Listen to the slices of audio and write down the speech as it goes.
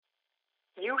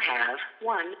You have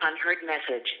one unheard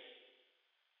message.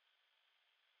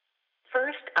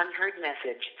 First unheard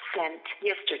message sent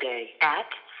yesterday at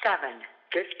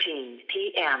 7:15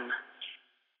 p.m.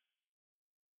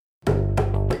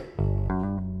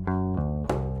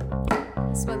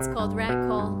 This one's called Rat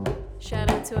Call.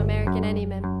 Shout out to American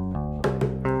Anyman.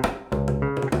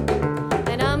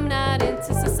 And I'm not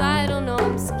into societal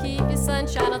norms. Keep your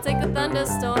sunshine, I'll take a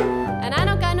thunderstorm. And I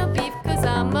don't got no beef, cause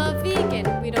I'm a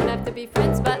vegan. We don't have to be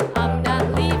friends, but I'm not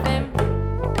leaving.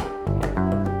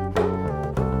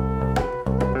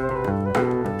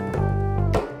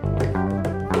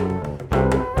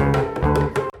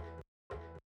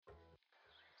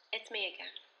 It's me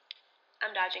again.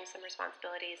 I'm dodging some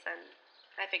responsibilities and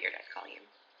I figured I'd call you.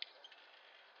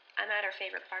 I'm at our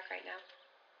favorite park right now.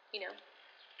 You know,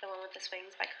 the one with the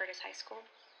swings by Curtis High School.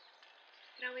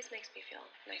 It always makes me feel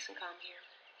nice and calm here.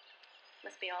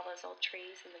 Must be all those old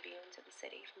trees and the view into the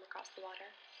city from across the water.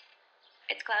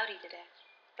 It's cloudy today,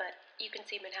 but you can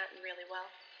see Manhattan really well.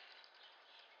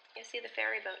 You see the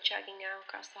ferry boat chugging now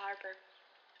across the harbor.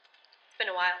 It's been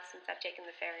a while since I've taken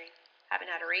the ferry. Haven't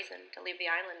had a reason to leave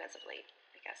the island as of late.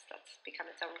 I guess that's become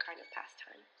its own kind of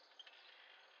pastime.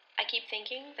 I keep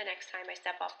thinking the next time I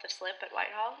step off the slip at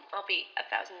Whitehall, I'll be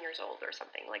 1,000 years old or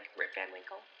something like Rip Van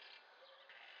Winkle.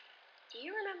 Do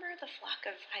you remember the flock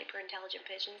of hyper-intelligent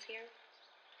pigeons here?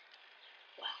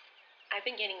 Well, I've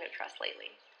been gaining their trust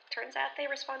lately. Turns out they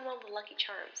respond well to Lucky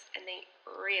Charms, and they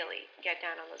really get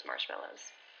down on those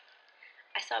marshmallows.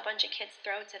 I saw a bunch of kids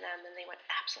throw to them, and they went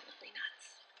absolutely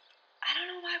nuts. I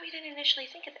don't know why we didn't initially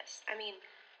think of this. I mean,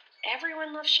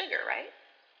 everyone loves sugar, right?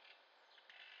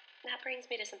 That brings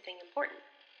me to something important.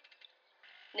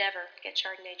 Never get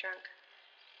Chardonnay drunk.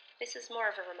 This is more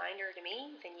of a reminder to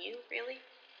me than you, really.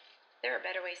 There are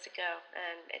better ways to go,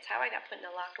 and it's how I got put in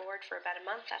a locked ward for about a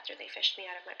month after they fished me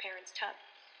out of my parents' tub.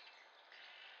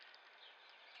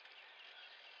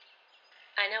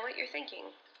 I know what you're thinking.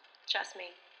 Trust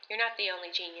me, you're not the only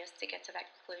genius to get to that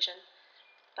conclusion.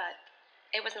 But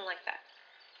it wasn't like that.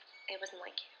 It wasn't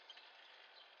like you.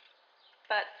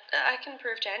 But I can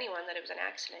prove to anyone that it was an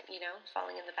accident,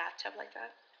 falling in the bathtub like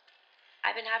that.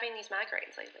 I've been having these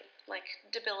migraines lately, like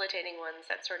debilitating ones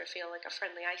that sort of feel like a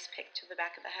friendly ice pick to the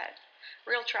back of the head.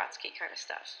 Real Trotsky kind of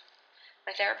stuff.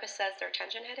 My therapist says they're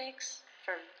tension headaches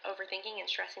from overthinking and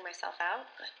stressing myself out,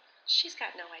 but she's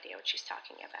got no idea what she's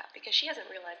talking about because she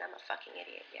hasn't realized I'm a fucking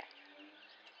idiot yet.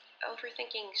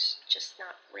 Overthinking's just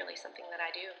not really something that I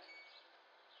do.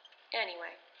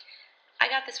 Anyway, I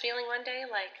got this feeling one day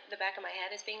like the back of my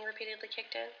head is being repeatedly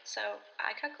kicked in, so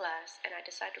I cut glass and I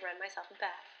decide to run myself a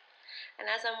bath.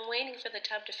 And as I'm waiting for the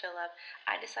tub to fill up,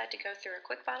 I decide to go through a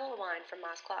quick bottle of wine from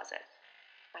Ma's closet.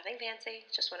 Nothing fancy,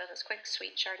 just one of those quick,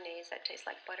 sweet Chardonnays that taste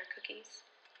like butter cookies.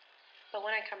 But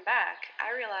when I come back,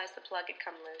 I realize the plug had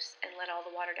come loose and let all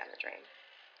the water down the drain.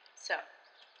 So,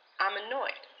 I'm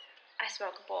annoyed. I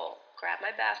smoke a bowl, grab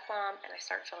my bath bomb, and I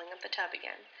start filling up the tub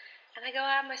again. And I go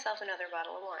have myself another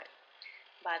bottle of wine.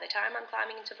 By the time I'm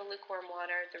climbing into the lukewarm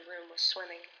water, the room was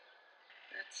swimming.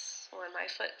 That's when my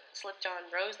foot slipped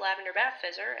on rose lavender bath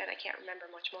fizzer, and I can't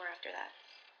remember much more after that.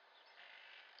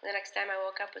 The next time I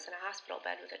woke up was in a hospital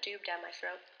bed with a tube down my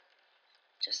throat.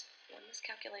 Just one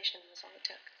miscalculation was all it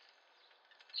took.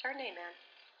 Chardonnay, man.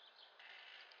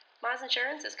 Ma's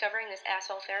insurance is covering this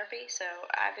asshole therapy, so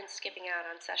I've been skipping out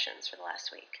on sessions for the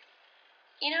last week.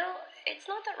 It's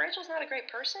not that Rachel's not a great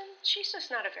person, she's just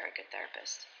not a very good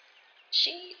therapist.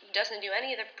 She doesn't do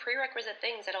any of the prerequisite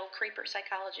things that old creeper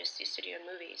psychologists used to do in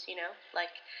movies,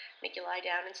 like make you lie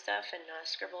down and stuff and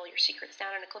scribble your secrets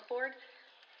down on a clipboard.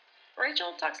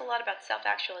 Rachel talks a lot about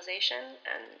self-actualization,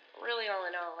 and really all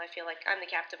in all, I feel like I'm the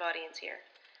captive audience here.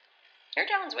 Her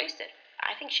talent's wasted.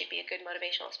 I think she'd be a good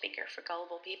motivational speaker for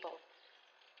gullible people.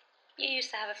 You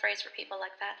used to have a phrase for people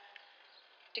like that.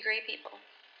 Degree people.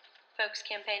 Folks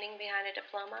campaigning behind a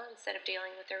diploma instead of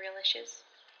dealing with their real issues.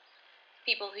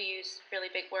 People who use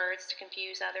really big words to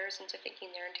confuse others into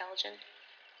thinking they're intelligent.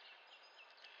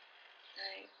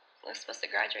 I was supposed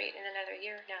to graduate in another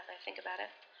year now that I think about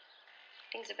it.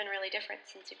 Things have been really different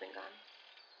since you've been gone.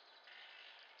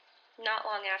 Not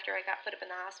long after I got put up in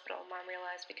the hospital, Mom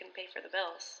realized we couldn't pay for the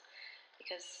bills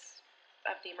because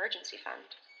of the emergency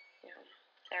fund.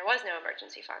 There was no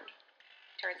emergency fund.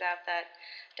 Turns out that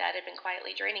Dad had been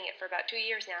quietly draining it for about 2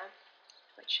 years now,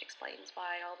 which explains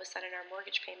why all of a sudden our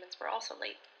mortgage payments were also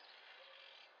late.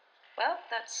 Well,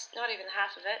 that's not even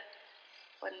half of it.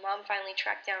 When Mom finally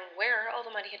tracked down where all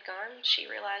the money had gone, she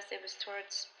realized it was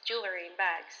towards jewelry and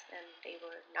bags, and they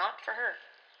were not for her.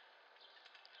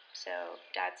 So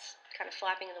Dad's kind of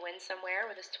flapping in the wind somewhere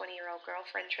with his 20-year-old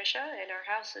girlfriend, Trisha, and our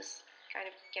house is kind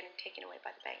of getting taken away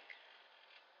by the bank.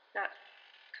 Not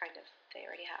kind of, they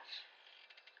already have.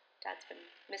 Dad's been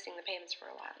missing the payments for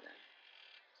a while now.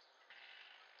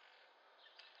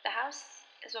 The house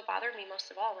is what bothered me most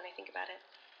of all when I think about it.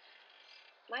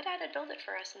 My dad had built it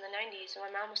for us in the 90s when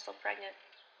my mom was still pregnant.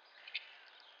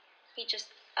 He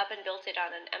just up and built it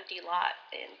on an empty lot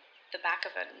in the back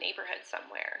of a neighborhood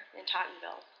somewhere in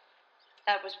Tottenville.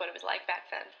 That was what it was like back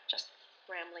then, just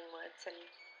rambling woods and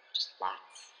just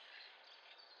lots.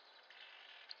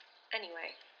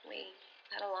 Anyway, we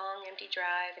had a long empty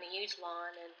drive and a huge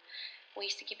lawn, and we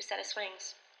used to keep a set of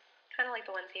swings, kind of like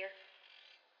the ones here.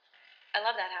 I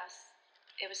love that house.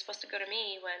 It was supposed to go to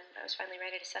me when I was finally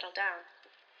ready to settle down.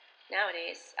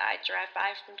 Nowadays, I drive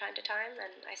by from time to time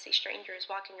and I see strangers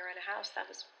walking around a house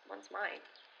that was once mine.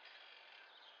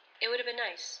 It would have been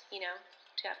nice,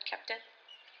 to have kept it.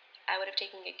 I would have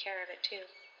taken good care of it too.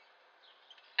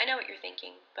 I know what you're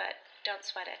thinking, but don't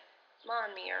sweat it. Ma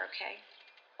and me are okay.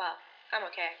 Well, I'm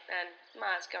okay, and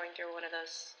Ma's going through one of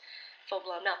those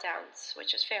full-blown meltdowns,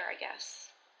 which is fair, I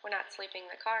guess. We're not sleeping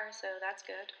in the car, so that's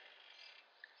good.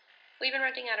 We've been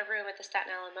renting out a room at the Staten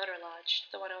Island Motor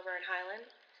Lodge, the one over in Highland.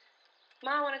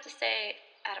 Ma wanted to stay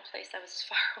at a place that was as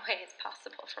far away as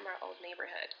possible from our old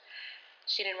neighborhood.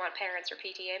 She didn't want parents or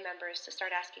PTA members to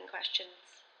start asking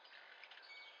questions.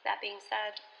 That being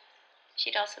said,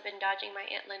 she'd also been dodging my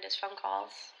Aunt Linda's phone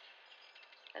calls.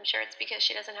 I'm sure it's because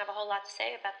she doesn't have a whole lot to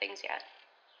say about things yet.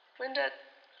 Linda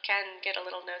can get a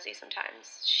little nosy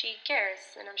sometimes. She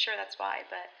cares, and I'm sure that's why,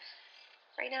 but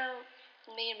right now,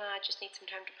 me and Ma just need some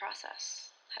time to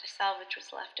process how to salvage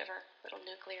what's left of our little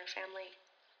nuclear family.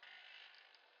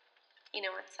 You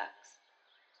know what sucks?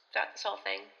 Throughout this whole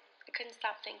thing, I couldn't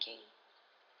stop thinking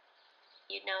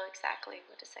you'd know exactly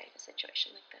what to say in a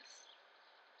situation like this.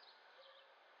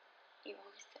 You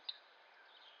always did.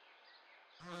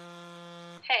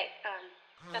 Hey,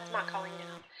 that's Ma calling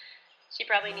now. She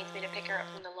probably needs me to pick her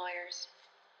up from the lawyers.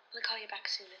 I'll call you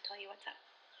back soon and tell you what's up.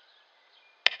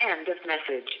 End of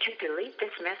message. To delete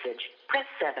this message, press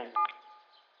 7.